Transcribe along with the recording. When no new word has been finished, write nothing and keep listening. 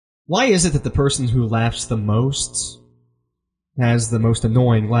Why is it that the person who laughs the most has the most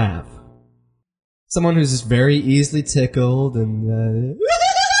annoying laugh? Someone who's just very easily tickled and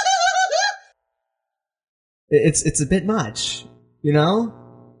it's a bit much, you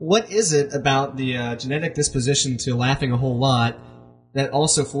know? What is it about the genetic disposition to laughing a whole lot that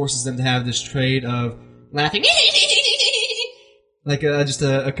also forces them to have this trait of laughing like just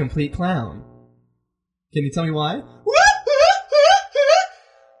a complete clown? Can you tell me why?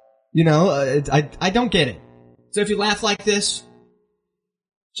 You know, I don't get it. So if you laugh like this,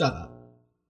 shut up.